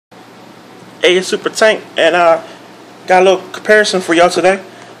Hey, it's Super Tank, and got a little comparison for y'all today.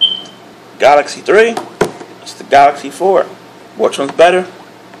 Galaxy 3, it's the Galaxy 4. Which one's better?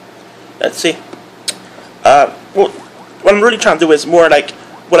 Let's see. Well, what I'm really trying to do is more like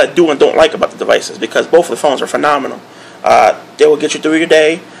what I do and don't like about the devices, because both of the phones are phenomenal. They will get you through your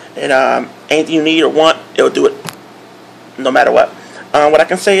day, and anything you need or want, it will do it no matter what. What I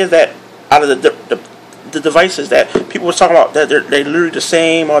can say is that out of the devices that people were talking about, that they're literally the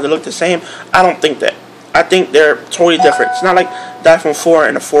same or they look the same, I don't think that. I think they're totally different. It's not like the iPhone 4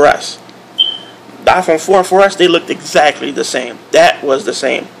 and the 4S. The iPhone 4 and 4S, they looked exactly the same. That was the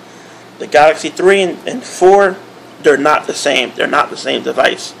same. The Galaxy 3 and 4, they're not the same. They're not the same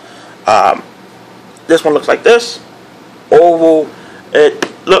device. This one looks like this. Oval. It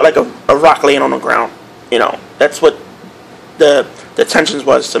looked like a rock laying on the ground. You know, that's what the intentions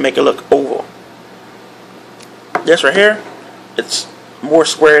was, to make it look oval. This right here, it's more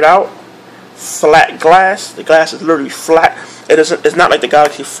squared out, flat glass. The glass is literally flat. It's not like the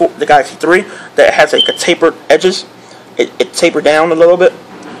Galaxy 4, the Galaxy 3 that has like a tapered edges. It tapered down a little bit.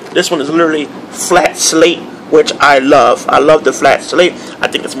 This one is literally flat slate, which I love. I love the flat slate. I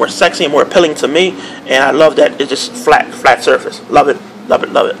think it's more sexy and more appealing to me, and I love that it's just flat surface. Love it, love it,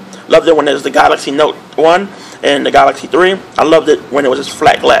 love it. Loved it when it was the Galaxy Note 1 and the Galaxy 3. I loved it when it was just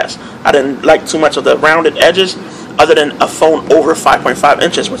flat glass. I didn't like too much of the rounded edges, other than a phone over 5.5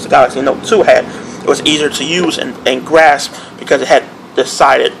 inches, which the Galaxy Note 2 had. It was easier to use and grasp because it had the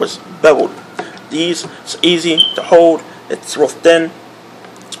side, it was beveled. These, it's easy to hold. It's real thin.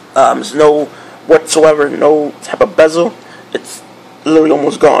 There's no type of bezel. It's literally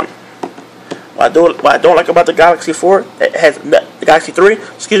almost gone. What I don't like about the Galaxy 4, the Galaxy 3,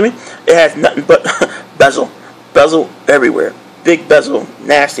 excuse me, it has nothing but bezel everywhere. Big bezel,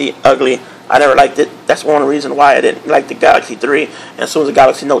 nasty, ugly. I never liked it. That's one reason why I didn't like the Galaxy 3. And as soon as the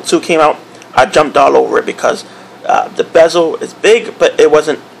Galaxy Note 2 came out, I jumped all over it, because the bezel is big, but it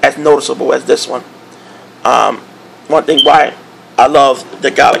wasn't as noticeable as this one. One thing why I love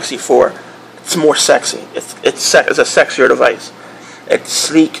the Galaxy 4, it's more sexy. It's a sexier device. It's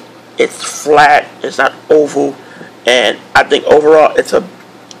sleek. It's flat. It's not oval. And I think overall, it's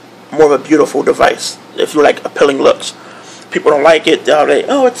more of a beautiful device if you like appealing looks. People don't like it. They're like,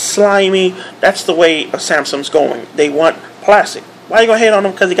 oh, it's slimy. That's the way Samsung's going. They want plastic. Why are you gonna hate on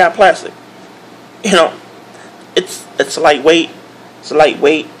them because they got plastic? You know, it's lightweight. It's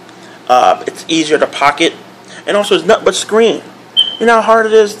lightweight. It's easier to pocket, and also it's nothing but screen. You know how hard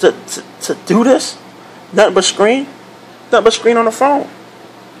it is to do this? Nothing but screen. Nothing but screen on the phone.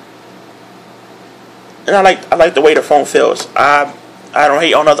 And I like the way the phone feels. I don't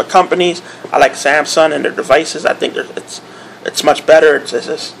hate on other companies. I like Samsung and their devices. I think it's much better. It's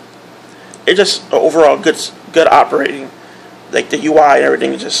just overall good operating. Like the UI and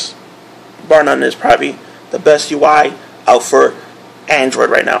everything is just, bar none, is probably the best UI out for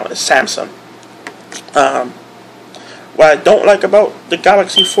Android right now. Is Samsung. What I don't like about the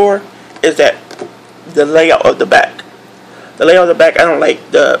Galaxy 4 is that the layout of the back. The layout of the back, I don't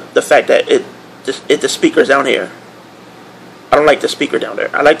like the fact that the speaker's down here. I don't like the speaker down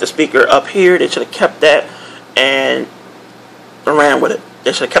there. I like the speaker up here. They should have kept that and ran with it.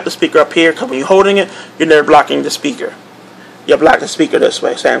 They should have kept the speaker up here, because when you're holding it, you're never blocking the speaker. You're blocking the speaker this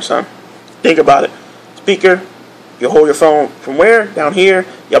way, Samsung. Think about it. Speaker, you hold your phone from where? Down here,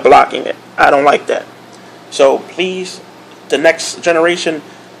 you're blocking it. I don't like that. So please, the next generation,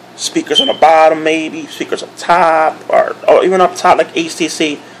 speakers on the bottom maybe, speakers up top, or even up top like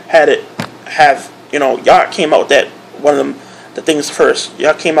HTC had it. Y'all came out with that, one of the things first.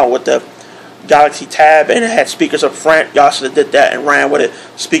 Y'all came out with the Galaxy Tab, and it had speakers up front. Y'all should have did that and ran with it.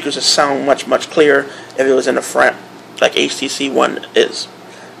 Speakers would sound much clearer if it was in the front, like HTC One is.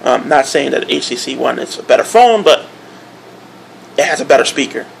 Not saying that HTC One is a better phone, but it has a better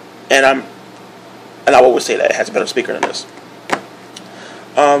speaker, and I always say that it has a better speaker than this.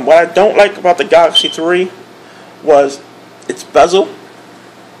 What I don't like about the Galaxy 3 was its bezel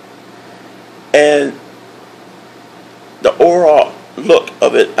and the overall look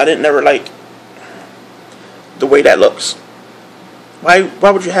of it. I didn't never like the way that looks. Why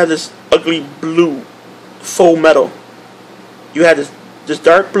would you have this ugly blue faux metal? You had this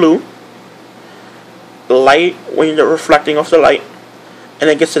dark blue light when you're reflecting off the light, and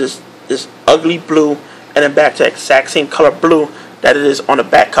then gets to this ugly blue, and then back to the exact same color blue that it is on the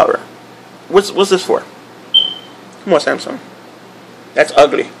back cover. What's this for? Come on, Samsung. That's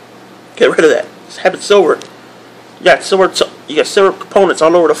ugly. Get rid of that. Just have it silver. You got silver components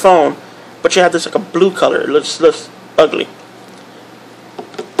all over the phone, but you have this like a blue color. It looks ugly.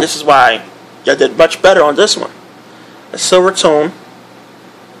 This is why y'all did much better on this one. A silver tone.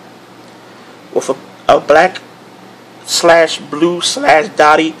 with a black slash blue slash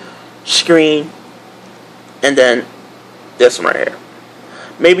dotty screen, and then this one right here.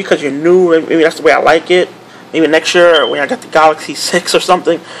 Maybe because you're new, maybe that's the way I like it. Maybe next year when I got the Galaxy 6 or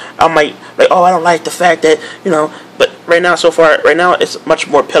something, I might like, oh, I don't like the fact that, you know. But right now, so far, right now, it's much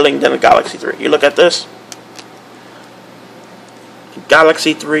more appealing than the Galaxy 3. You look at this.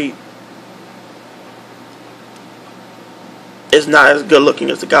 Galaxy 3 is not as good looking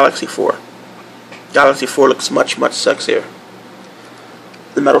as the Galaxy 4. Galaxy 4 looks much, much sexier.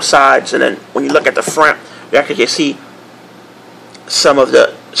 The metal sides, and then when you look at the front, you actually can see some of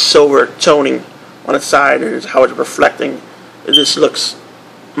the silver toning on the side and how it's reflecting. It just looks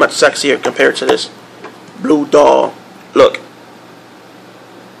much sexier compared to this blue doll look.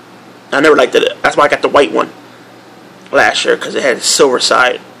 I never liked it. That's why I got the white one last year, because it had a silver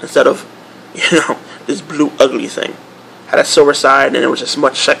side instead of, you know, this blue ugly thing. Had a silver side and it was just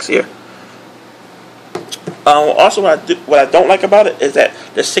much sexier. Also, what I don't like about it is that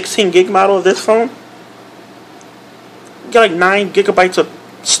the 16 gig model of this phone, you got like 9 gigabytes of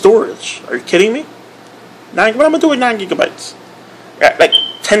storage. Are you kidding me? What am I gonna do with 9 gigabytes? Got like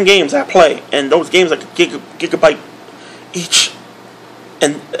 10 games I play, and those games like a gigabyte each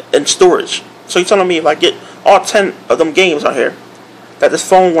in storage. So you're telling me if I get all 10 of them games on here, that this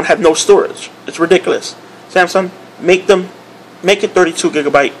phone won't have no storage? It's ridiculous. Samsung, make it 32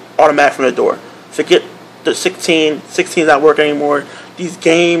 gigabyte automatic from the door. Forget the 16 not working anymore. These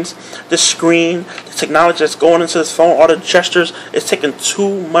games, the screen, the technology that's going into this phone, all the gestures, it's taking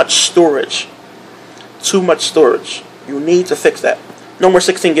too much storage. Too much storage. You need to fix that. No more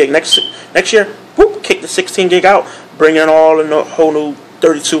 16 gig. Next year, whoop, kick the 16 gig out, bring in all in a whole new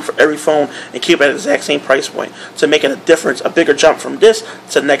 32 for every phone, and keep it at the exact same price point to make it a difference, a bigger jump from this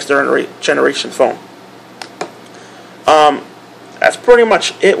to the next generation phone. That's pretty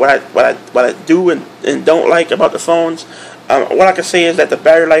much it. What I do and don't like about the phones. What I can say is that the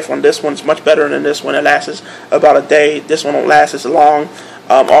battery life on this one's much better than this one. It lasts about a day. This one won't last as long.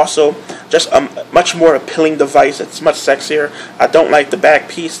 Also, just a much more appealing device. It's much sexier. I don't like the back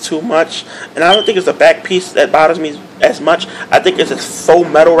piece too much, and I don't think it's the back piece that bothers me as much. I think it's this faux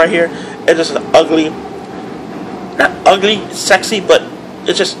metal right here. It's just an ugly, not ugly, it's sexy, but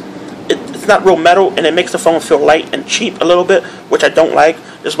it's just it's not real metal, and it makes the phone feel light and cheap a little bit, which I don't like.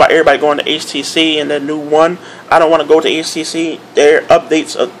 This is why everybody going to HTC and their new one. I don't want to go to HTC. Their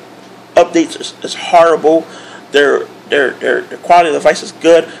updates is horrible. Their quality of the device is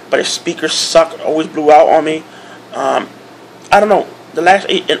good, but their speakers suck. Always blew out on me. I don't know.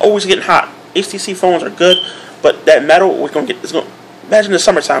 And always getting hot. HTC phones are good, but that metal imagine the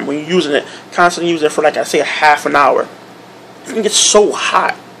summertime when you're using it, constantly using it for like I say a half an hour. It can get so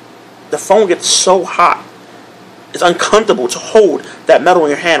hot. The phone gets so hot. It's uncomfortable to hold that metal in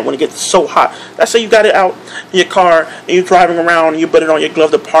your hand when it gets so hot. Let's say you got it out in your car and you're driving around and you put it on your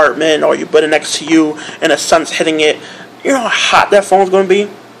glove compartment or you put it next to you and the sun's hitting it. You know how hot that phone's going to be?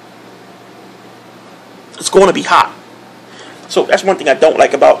 It's going to be hot. So that's one thing I don't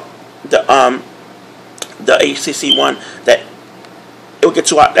like about the HTC One, that it will get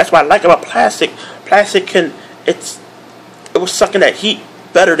too hot. That's what I like about plastic. Plastic it will suck in that heat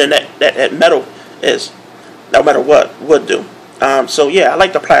better than that metal is. No matter what would do. So yeah, I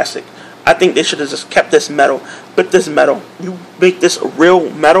like the plastic. I think they should have just kept this metal. But this metal, you make this real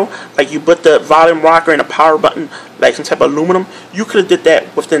metal, like you put the volume rocker and the power button, like some type of aluminum. You could have did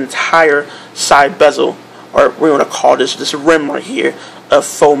that with the entire side bezel, or we want to call this rim right here of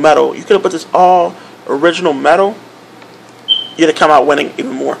faux metal. You could have put this all original metal. You'd have come out winning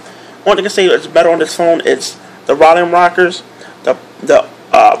even more. One thing I can say that's better on this phone is the volume rockers, the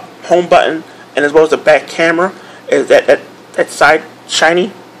home button, and as well as the back camera. Is that side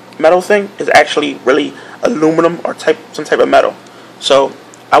shiny metal thing is actually really aluminum or some type of metal. So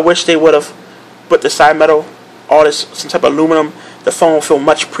I wish they would have put the side metal, all this some type of aluminum. The phone will feel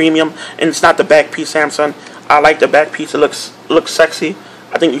much premium, and it's not the back piece. Samsung, I like the back piece. It looks sexy.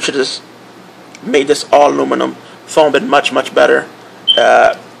 I think you should just made this all aluminum. Phone been much better.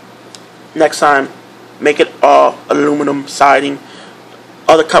 Next time, make it all aluminum siding.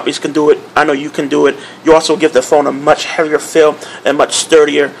 Other companies can do it. I know you can do it. You also give the phone a much heavier feel and much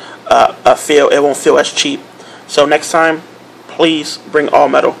sturdier feel. It won't feel as cheap. So next time, please bring all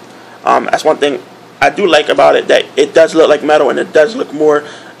metal. That's one thing I do like about it, that it does look like metal, and it does look more.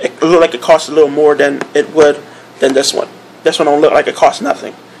 It look like it costs a little more than it would than this one. This one don't look like it costs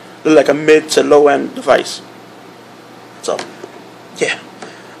nothing. It look like a mid to low end device. So yeah.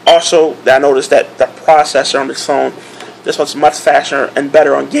 Also, I noticed that the processor on this phone, this one's much faster and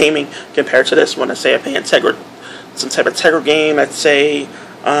better on gaming compared to this one. Let's say I play some type of Tegra game. Let's say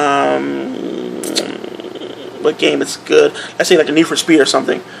what game is good. Let's say like a Need for Speed or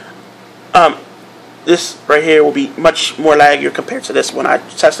something. This right here will be much more laggier compared to this one. I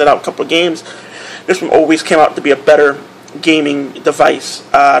tested out a couple of games. This one always came out to be a better gaming device.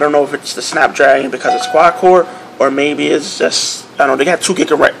 I don't know if it's the Snapdragon because it's quad core, or maybe it's just, I don't know, they got 2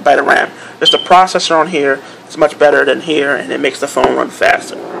 GB of RAM. Just the processor on here is much better than here, and it makes the phone run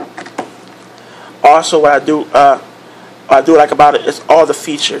faster. Also, what I do like about it is all the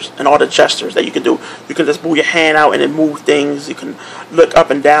features and all the gestures that you can do. You can just move your hand out and then move things. You can look up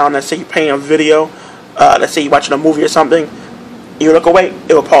and down. Let's say you're playing a video. Let's say you're watching a movie or something. You look away,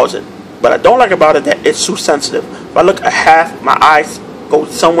 it will pause it. But I don't like about it that it's too sensitive. If I look a half, my eyes go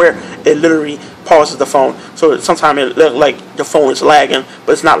somewhere, it literally pauses the phone. So sometimes it looks like the phone is lagging,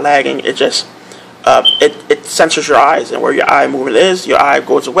 but it's not lagging. It just it censors your eyes, and where your eye movement is, your eye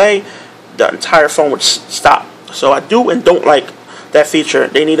goes away. The entire phone would stop. So I do and don't like that feature.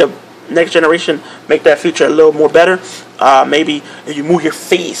 They need a next generation make that feature a little more better. Maybe if you move your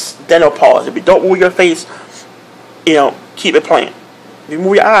face, then it'll pause. If you don't move your face, you know, keep it playing. If you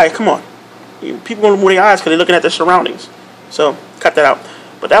move your eye, come on. People gonna move their eyes because they're looking at their surroundings. So cut that out.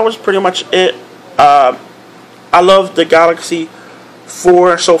 But that was pretty much it. I love the Galaxy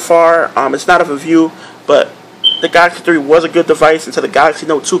 4 so far. It's not a review, but the Galaxy 3 was a good device until the Galaxy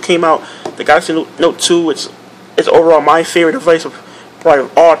Note 2 came out. The Galaxy Note 2 is overall my favorite device of probably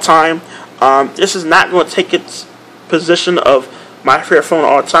of all time. This is not going to take its position of my favorite phone of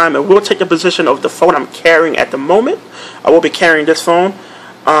all time. It will take the position of the phone I'm carrying at the moment. I will be carrying this phone,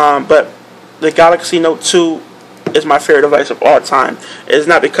 but the Galaxy Note 2 is my favorite device of all time. It's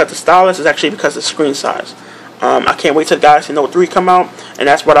not because the stylus, it's actually because of the screen size. I can't wait till the Galaxy Note 3 come out, and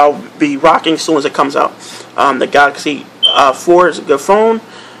that's what I'll be rocking as soon as it comes out. The Galaxy 4 is a good phone,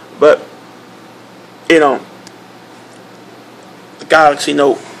 but you know, the Galaxy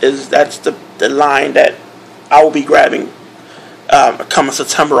Note that's the line that I will be grabbing coming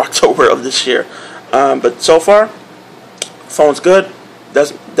September, October of this year. But so far, phone's good.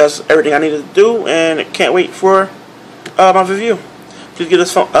 Does everything I needed to do, and can't wait for my review. Please give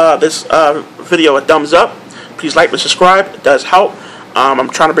this video a thumbs up. Please like and subscribe. It does help. I'm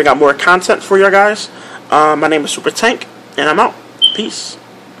trying to bring out more content for you guys. My name is Super Tank, and I'm out. Peace.